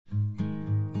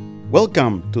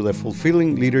Welcome to the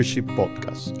Fulfilling Leadership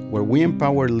Podcast, where we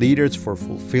empower leaders for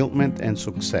fulfillment and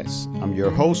success. I'm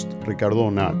your host, Ricardo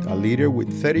Donat, a leader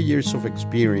with 30 years of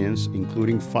experience,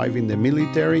 including 5 in the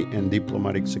military and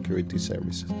diplomatic security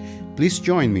services. Please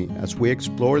join me as we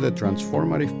explore the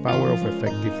transformative power of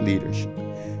effective leadership.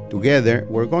 Together,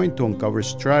 we're going to uncover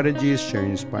strategies, share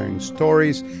inspiring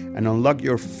stories, and unlock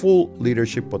your full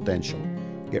leadership potential.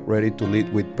 Get ready to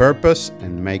lead with purpose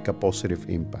and make a positive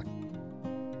impact.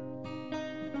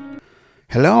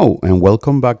 Hello, and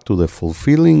welcome back to the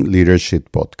Fulfilling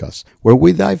Leadership Podcast, where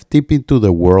we dive deep into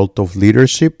the world of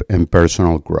leadership and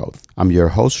personal growth. I'm your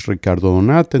host, Ricardo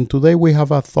Donat, and today we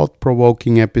have a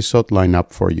thought-provoking episode lined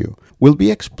up for you. We'll be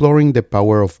exploring the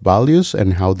power of values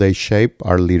and how they shape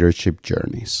our leadership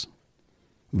journeys.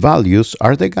 Values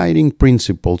are the guiding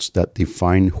principles that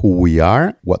define who we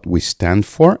are, what we stand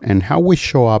for, and how we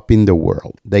show up in the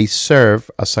world. They serve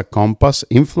as a compass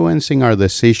influencing our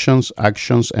decisions,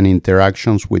 actions, and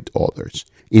interactions with others.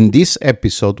 In this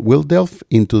episode, we'll delve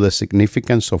into the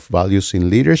significance of values in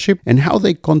leadership and how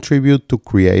they contribute to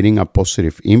creating a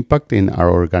positive impact in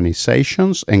our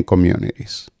organizations and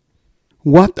communities.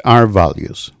 What are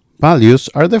values? Values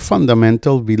are the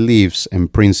fundamental beliefs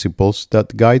and principles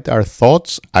that guide our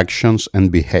thoughts, actions,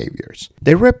 and behaviors.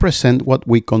 They represent what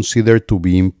we consider to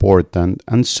be important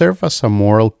and serve as a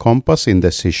moral compass in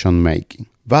decision-making.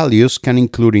 Values can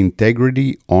include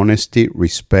integrity, honesty,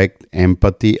 respect,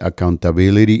 empathy,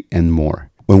 accountability, and more.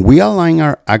 When we align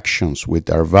our actions with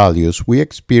our values, we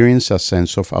experience a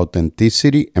sense of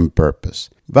authenticity and purpose.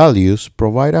 Values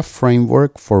provide a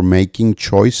framework for making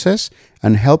choices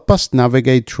and help us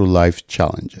navigate through life's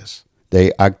challenges.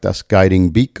 They act as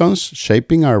guiding beacons,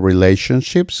 shaping our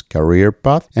relationships, career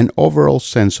path, and overall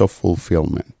sense of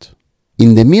fulfillment.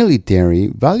 In the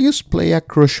military, values play a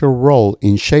crucial role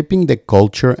in shaping the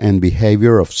culture and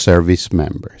behavior of service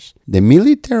members. The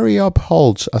military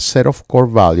upholds a set of core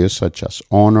values such as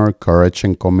honor, courage,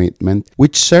 and commitment,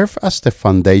 which serve as the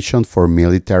foundation for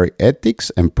military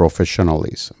ethics and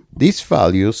professionalism. These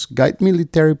values guide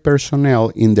military personnel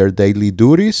in their daily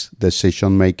duties,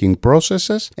 decision-making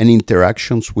processes, and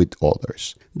interactions with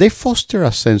others. They foster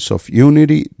a sense of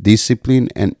unity, discipline,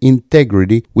 and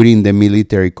integrity within the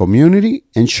military community,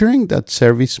 ensuring that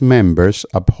service members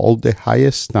uphold the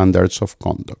highest standards of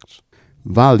conduct.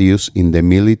 Values in the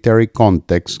military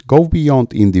context go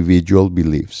beyond individual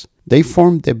beliefs. They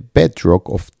form the bedrock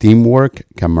of teamwork,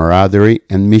 camaraderie,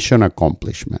 and mission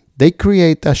accomplishment. They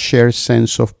create a shared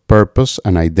sense of purpose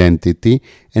and identity,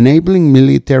 enabling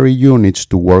military units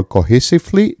to work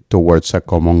cohesively towards a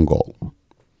common goal.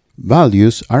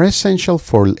 Values are essential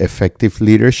for effective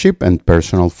leadership and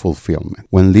personal fulfillment.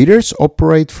 When leaders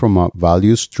operate from a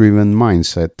values-driven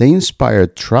mindset, they inspire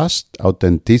trust,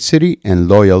 authenticity, and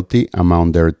loyalty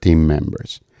among their team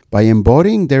members. By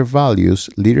embodying their values,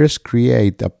 leaders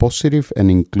create a positive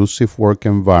and inclusive work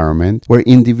environment where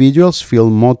individuals feel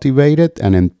motivated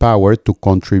and empowered to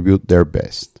contribute their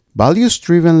best.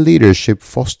 Values-driven leadership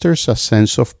fosters a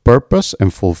sense of purpose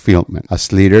and fulfillment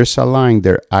as leaders align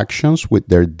their actions with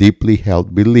their deeply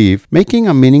held belief, making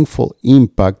a meaningful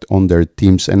impact on their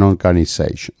teams and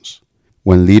organizations.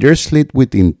 When leaders lead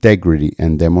with integrity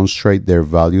and demonstrate their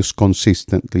values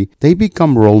consistently, they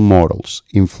become role models,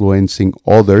 influencing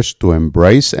others to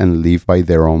embrace and live by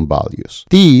their own values.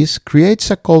 This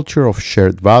creates a culture of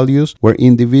shared values where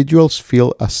individuals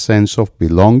feel a sense of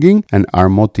belonging and are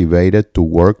motivated to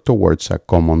work towards a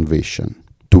common vision.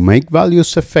 To make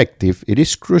values effective, it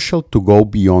is crucial to go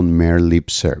beyond mere lip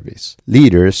service.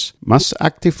 Leaders must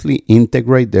actively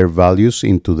integrate their values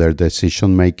into their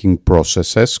decision-making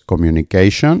processes,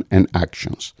 communication, and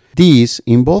actions. These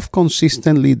involve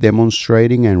consistently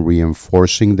demonstrating and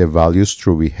reinforcing the values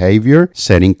through behavior,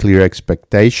 setting clear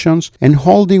expectations, and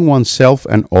holding oneself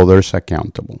and others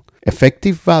accountable.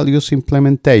 Effective values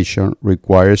implementation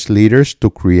requires leaders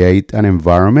to create an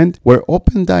environment where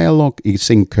open dialogue is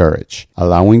encouraged,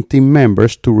 allowing team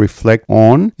members to reflect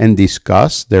on and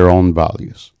discuss their own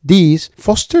values. This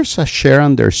fosters a shared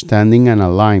understanding and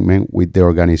alignment with the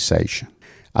organization.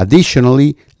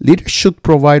 Additionally, leaders should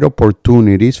provide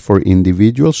opportunities for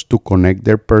individuals to connect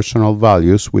their personal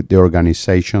values with the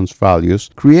organization's values,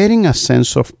 creating a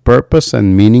sense of purpose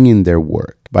and meaning in their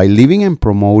work. By living and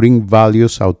promoting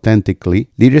values authentically,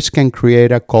 leaders can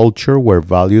create a culture where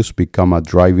values become a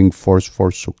driving force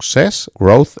for success,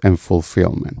 growth, and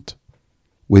fulfillment.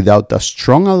 Without a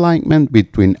strong alignment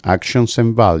between actions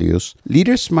and values,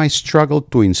 leaders might struggle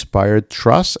to inspire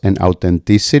trust and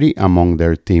authenticity among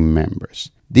their team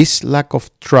members. This lack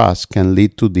of trust can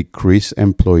lead to decreased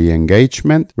employee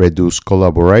engagement, reduced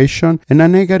collaboration, and a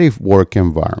negative work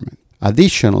environment.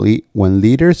 Additionally, when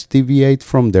leaders deviate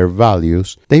from their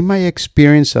values, they may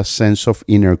experience a sense of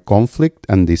inner conflict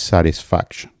and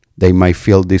dissatisfaction. They might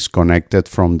feel disconnected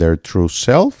from their true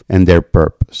self and their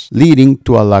purpose, leading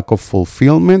to a lack of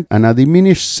fulfillment and a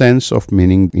diminished sense of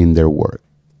meaning in their work.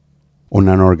 On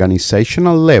an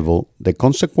organizational level, the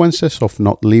consequences of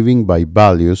not living by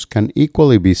values can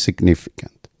equally be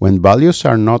significant. When values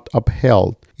are not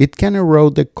upheld, it can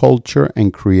erode the culture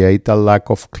and create a lack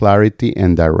of clarity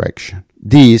and direction.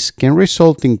 This can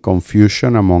result in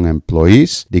confusion among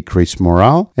employees, decreased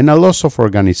morale, and a loss of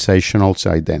organizational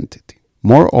identity.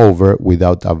 Moreover,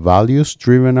 without a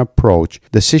values-driven approach,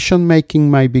 decision-making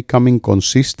might become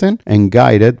inconsistent and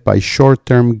guided by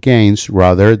short-term gains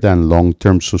rather than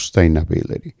long-term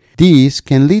sustainability. These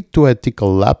can lead to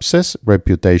ethical lapses,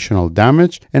 reputational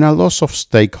damage, and a loss of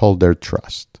stakeholder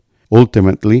trust.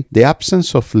 Ultimately, the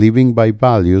absence of living by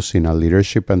values in a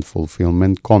leadership and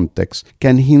fulfillment context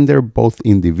can hinder both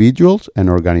individuals and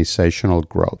organizational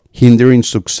growth, hindering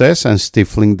success and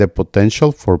stifling the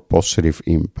potential for positive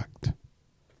impact.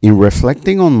 In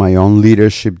reflecting on my own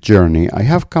leadership journey, I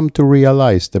have come to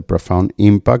realize the profound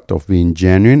impact of being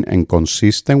genuine and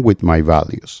consistent with my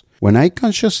values. When I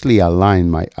consciously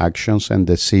aligned my actions and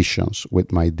decisions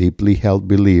with my deeply held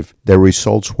belief, the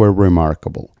results were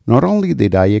remarkable. Not only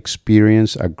did I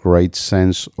experience a great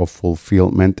sense of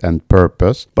fulfillment and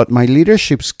purpose, but my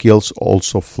leadership skills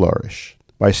also flourished.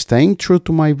 By staying true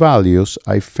to my values,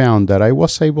 I found that I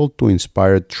was able to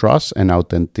inspire trust and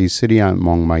authenticity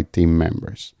among my team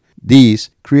members. This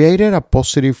created a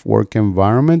positive work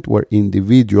environment where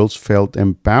individuals felt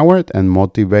empowered and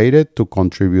motivated to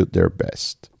contribute their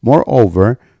best.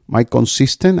 Moreover, my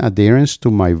consistent adherence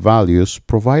to my values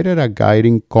provided a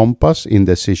guiding compass in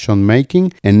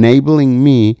decision-making, enabling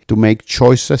me to make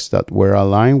choices that were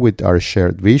aligned with our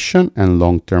shared vision and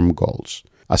long-term goals.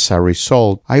 As a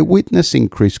result, I witnessed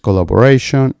increased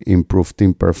collaboration, improved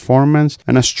team performance,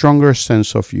 and a stronger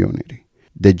sense of unity.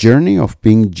 The journey of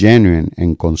being genuine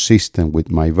and consistent with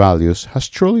my values has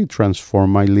truly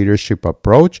transformed my leadership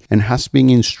approach and has been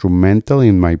instrumental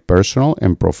in my personal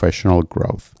and professional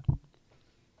growth.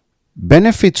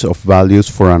 Benefits of values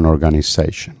for an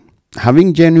organization.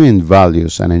 Having genuine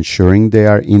values and ensuring they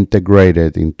are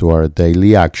integrated into our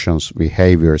daily actions,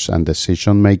 behaviors, and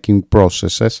decision-making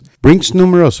processes brings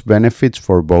numerous benefits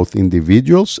for both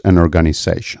individuals and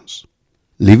organizations.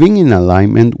 Living in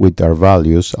alignment with our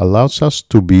values allows us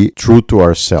to be true to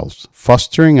ourselves,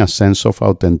 fostering a sense of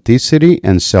authenticity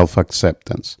and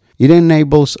self-acceptance. It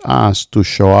enables us to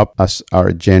show up as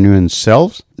our genuine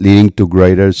selves, leading to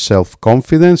greater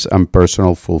self-confidence and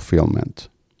personal fulfillment.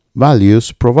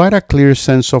 Values provide a clear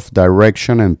sense of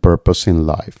direction and purpose in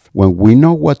life. When we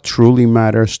know what truly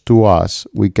matters to us,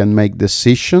 we can make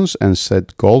decisions and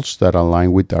set goals that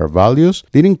align with our values,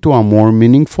 leading to a more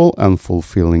meaningful and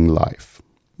fulfilling life.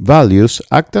 Values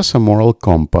act as a moral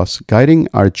compass, guiding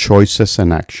our choices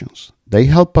and actions. They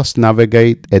help us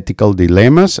navigate ethical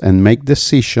dilemmas and make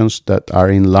decisions that are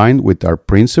in line with our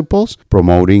principles,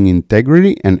 promoting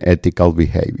integrity and ethical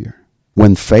behavior.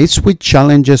 When faced with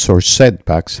challenges or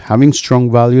setbacks, having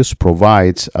strong values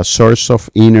provides a source of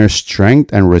inner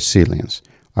strength and resilience.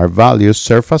 Our values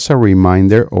serve as a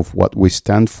reminder of what we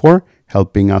stand for,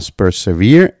 helping us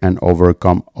persevere and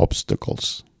overcome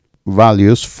obstacles.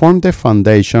 Values form the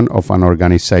foundation of an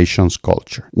organization's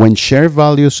culture. When shared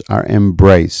values are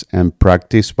embraced and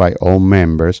practiced by all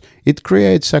members, it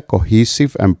creates a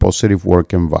cohesive and positive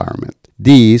work environment.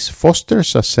 This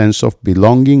fosters a sense of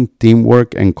belonging,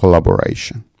 teamwork, and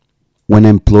collaboration. When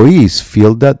employees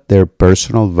feel that their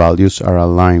personal values are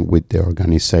aligned with the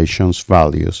organization's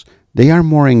values, they are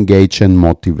more engaged and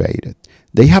motivated.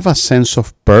 They have a sense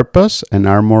of purpose and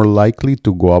are more likely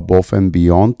to go above and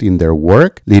beyond in their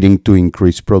work, leading to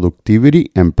increased productivity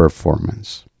and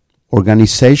performance.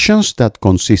 Organizations that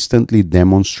consistently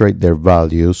demonstrate their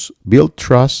values build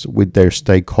trust with their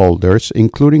stakeholders,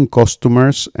 including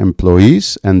customers,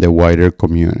 employees, and the wider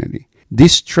community.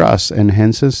 This trust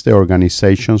enhances the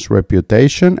organization's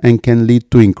reputation and can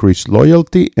lead to increased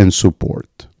loyalty and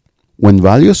support. When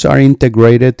values are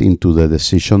integrated into the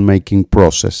decision-making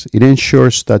process, it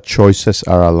ensures that choices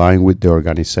are aligned with the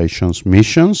organization's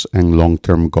missions and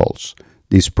long-term goals.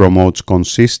 This promotes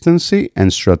consistency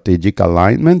and strategic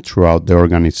alignment throughout the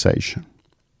organization.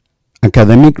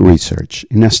 Academic research.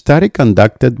 In a study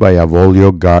conducted by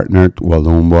Avolio, Gardner,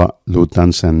 Walumba,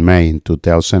 Lutans, and May in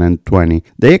 2020,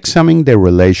 they examined the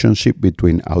relationship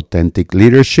between authentic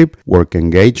leadership, work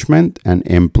engagement, and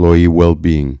employee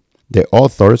well-being. The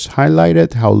authors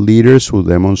highlighted how leaders who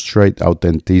demonstrate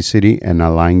authenticity and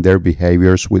align their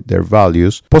behaviors with their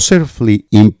values positively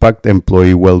impact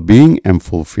employee well-being and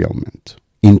fulfillment.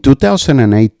 In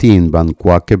 2018, Van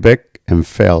Quakebeck and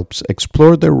Phelps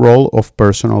explored the role of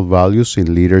personal values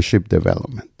in leadership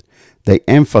development. They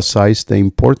emphasized the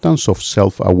importance of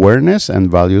self-awareness and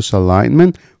values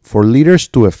alignment for leaders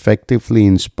to effectively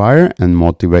inspire and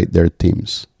motivate their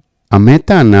teams. A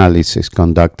meta-analysis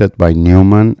conducted by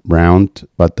Newman, Brown,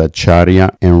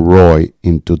 Bhattacharya, and Roy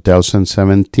in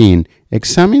 2017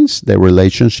 examines the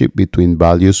relationship between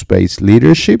values-based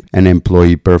leadership and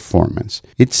employee performance.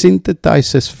 It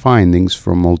synthesizes findings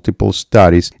from multiple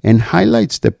studies and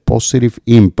highlights the positive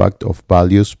impact of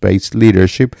values-based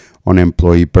leadership on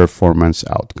employee performance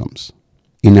outcomes.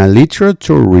 In a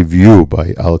literature review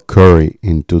by Al Curry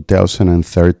in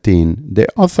 2013, the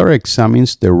author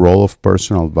examines the role of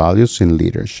personal values in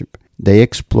leadership. They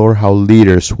explore how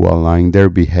leaders who align their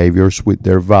behaviors with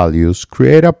their values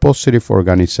create a positive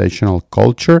organizational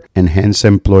culture, enhance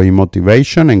employee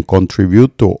motivation, and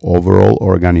contribute to overall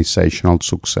organizational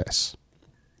success.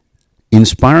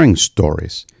 Inspiring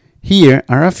stories. Here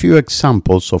are a few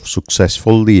examples of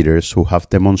successful leaders who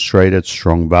have demonstrated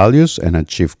strong values and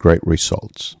achieved great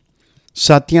results.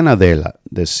 Satya Nadella,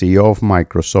 the CEO of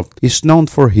Microsoft, is known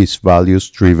for his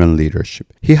values-driven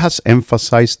leadership. He has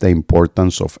emphasized the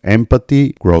importance of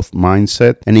empathy, growth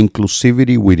mindset, and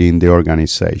inclusivity within the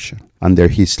organization. Under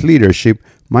his leadership,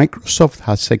 Microsoft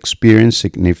has experienced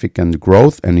significant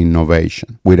growth and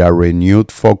innovation, with a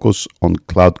renewed focus on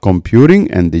cloud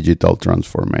computing and digital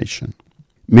transformation.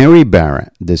 Mary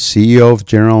Barra, the CEO of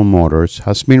General Motors,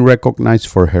 has been recognized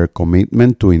for her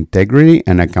commitment to integrity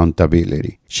and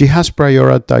accountability. She has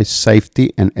prioritized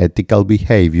safety and ethical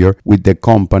behavior with the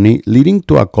company, leading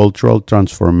to a cultural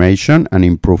transformation and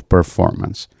improved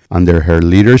performance. Under her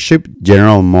leadership,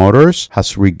 General Motors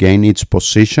has regained its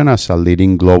position as a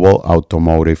leading global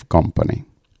automotive company.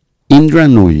 Indra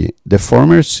Nooyi, the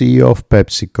former CEO of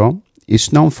PepsiCo,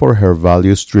 is known for her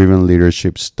values-driven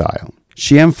leadership style.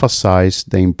 She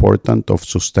emphasized the importance of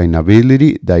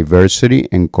sustainability, diversity,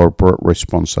 and corporate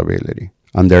responsibility.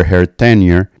 Under her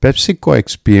tenure, PepsiCo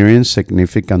experienced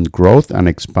significant growth and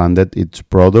expanded its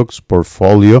products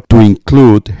portfolio to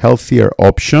include healthier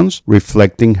options,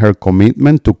 reflecting her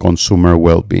commitment to consumer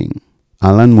well-being.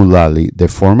 Alan Mulally, the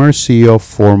former CEO of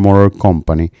Ford Motor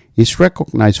Company, is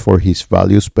recognized for his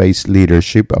values-based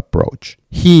leadership approach.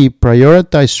 He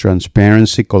prioritized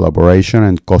transparency, collaboration,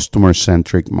 and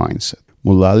customer-centric mindset.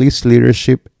 Mulally's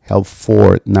leadership helped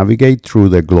Ford navigate through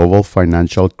the global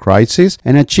financial crisis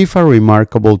and achieve a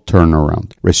remarkable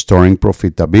turnaround, restoring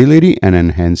profitability and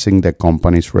enhancing the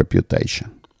company's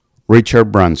reputation.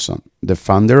 Richard Branson, the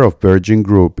founder of Virgin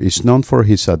Group, is known for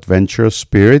his adventurous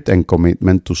spirit and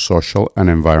commitment to social and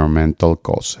environmental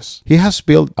causes. He has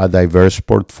built a diverse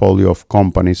portfolio of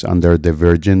companies under the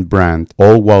Virgin brand,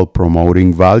 all while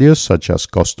promoting values such as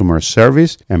customer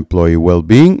service, employee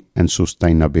well-being, and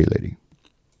sustainability.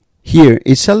 Here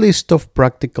is a list of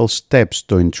practical steps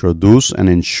to introduce and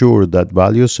ensure that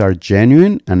values are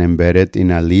genuine and embedded in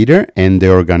a leader and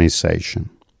the organization.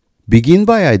 Begin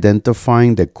by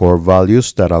identifying the core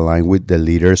values that align with the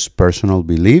leader's personal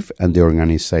belief and the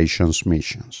organization's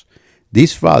missions.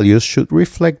 These values should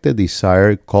reflect the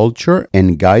desired culture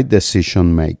and guide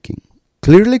decision-making.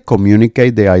 Clearly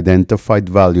communicate the identified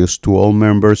values to all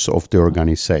members of the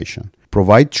organization.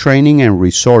 Provide training and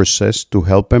resources to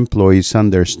help employees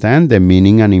understand the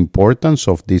meaning and importance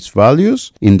of these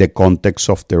values in the context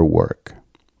of their work.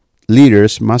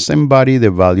 Leaders must embody the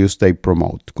values they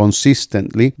promote,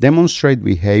 consistently demonstrate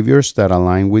behaviors that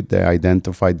align with the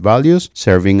identified values,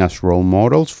 serving as role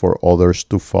models for others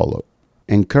to follow.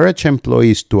 Encourage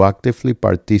employees to actively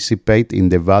participate in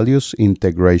the values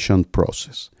integration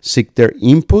process. Seek their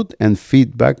input and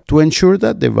feedback to ensure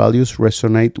that the values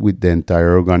resonate with the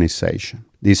entire organization.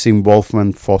 This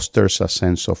involvement fosters a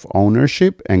sense of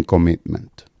ownership and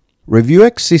commitment. Review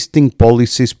existing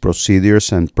policies,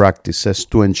 procedures, and practices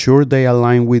to ensure they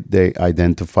align with the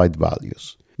identified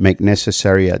values. Make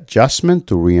necessary adjustments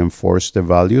to reinforce the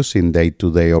values in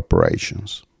day-to-day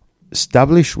operations.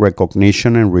 Establish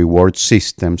recognition and reward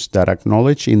systems that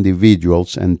acknowledge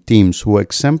individuals and teams who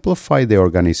exemplify the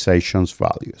organization's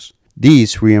values.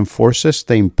 This reinforces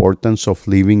the importance of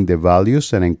living the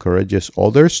values and encourages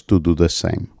others to do the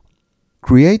same.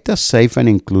 Create a safe and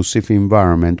inclusive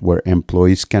environment where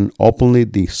employees can openly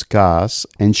discuss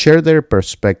and share their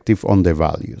perspective on the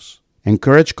values.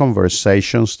 Encourage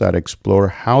conversations that explore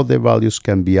how the values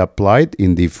can be applied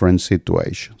in different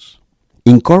situations.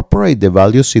 Incorporate the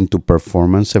values into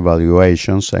performance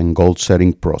evaluations and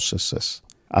goal-setting processes.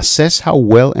 Assess how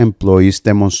well employees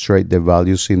demonstrate the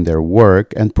values in their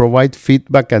work and provide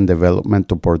feedback and development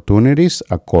opportunities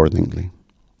accordingly.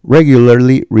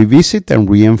 Regularly revisit and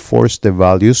reinforce the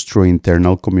values through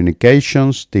internal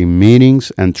communications, team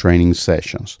meetings, and training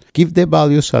sessions. Keep the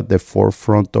values at the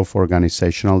forefront of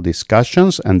organizational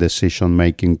discussions and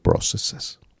decision-making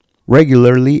processes.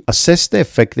 Regularly assess the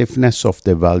effectiveness of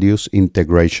the values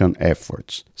integration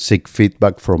efforts. Seek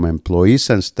feedback from employees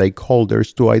and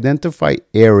stakeholders to identify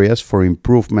areas for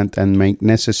improvement and make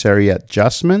necessary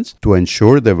adjustments to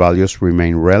ensure the values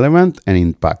remain relevant and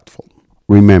impactful.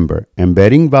 Remember,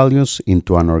 embedding values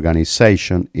into an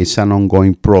organization is an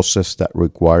ongoing process that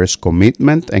requires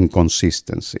commitment and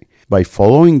consistency. By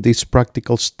following these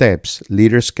practical steps,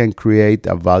 leaders can create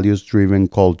a values-driven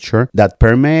culture that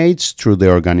permeates through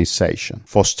the organization,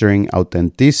 fostering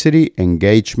authenticity,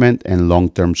 engagement, and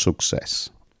long-term success.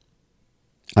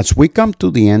 As we come to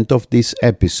the end of this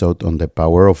episode on the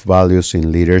power of values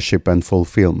in leadership and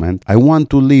fulfillment, I want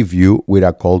to leave you with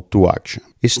a call to action.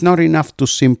 It's not enough to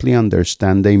simply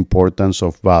understand the importance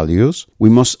of values. We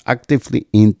must actively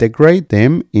integrate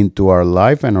them into our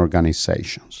life and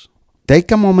organizations.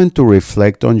 Take a moment to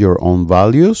reflect on your own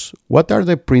values. What are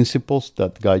the principles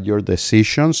that guide your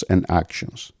decisions and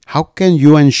actions? How can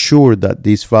you ensure that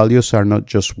these values are not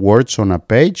just words on a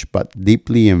page, but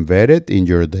deeply embedded in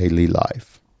your daily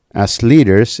life? As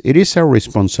leaders, it is our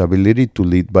responsibility to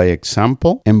lead by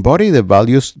example, embody the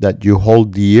values that you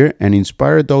hold dear, and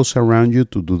inspire those around you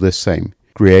to do the same.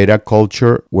 Create a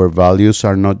culture where values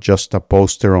are not just a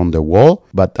poster on the wall,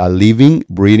 but a living,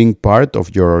 breathing part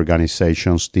of your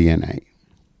organization's DNA.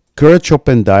 Encourage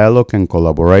open dialogue and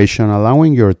collaboration,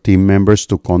 allowing your team members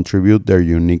to contribute their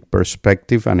unique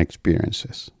perspective and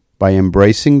experiences. By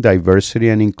embracing diversity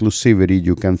and inclusivity,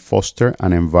 you can foster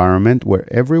an environment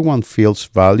where everyone feels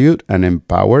valued and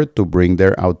empowered to bring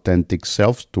their authentic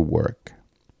selves to work.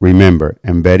 Remember,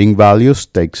 embedding values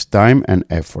takes time and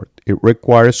effort. It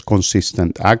requires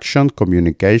consistent action,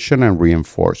 communication, and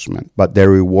reinforcement, but the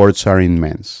rewards are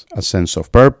immense: a sense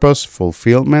of purpose,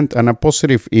 fulfillment, and a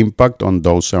positive impact on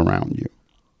those around you.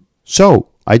 So,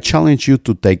 I challenge you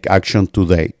to take action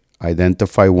today.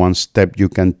 Identify one step you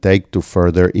can take to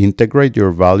further integrate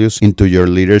your values into your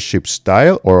leadership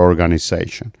style or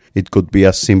organization. It could be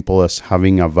as simple as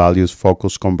having a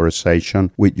values-focused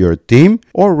conversation with your team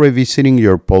or revisiting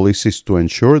your policies to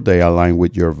ensure they align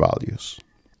with your values.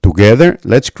 Together,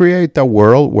 let's create a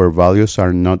world where values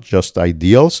are not just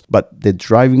ideals, but the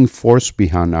driving force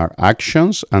behind our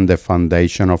actions and the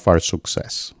foundation of our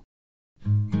success.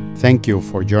 Thank you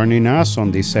for joining us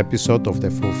on this episode of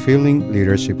the Fulfilling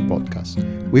Leadership Podcast.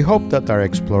 We hope that our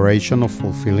exploration of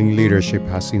fulfilling leadership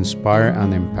has inspired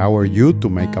and empowered you to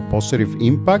make a positive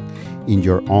impact in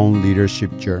your own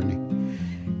leadership journey.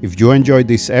 If you enjoyed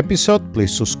this episode,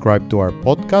 please subscribe to our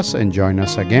podcast and join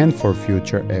us again for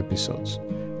future episodes.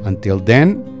 Until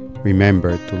then,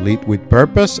 remember to lead with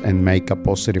purpose and make a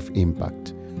positive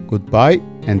impact. Goodbye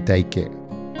and take care.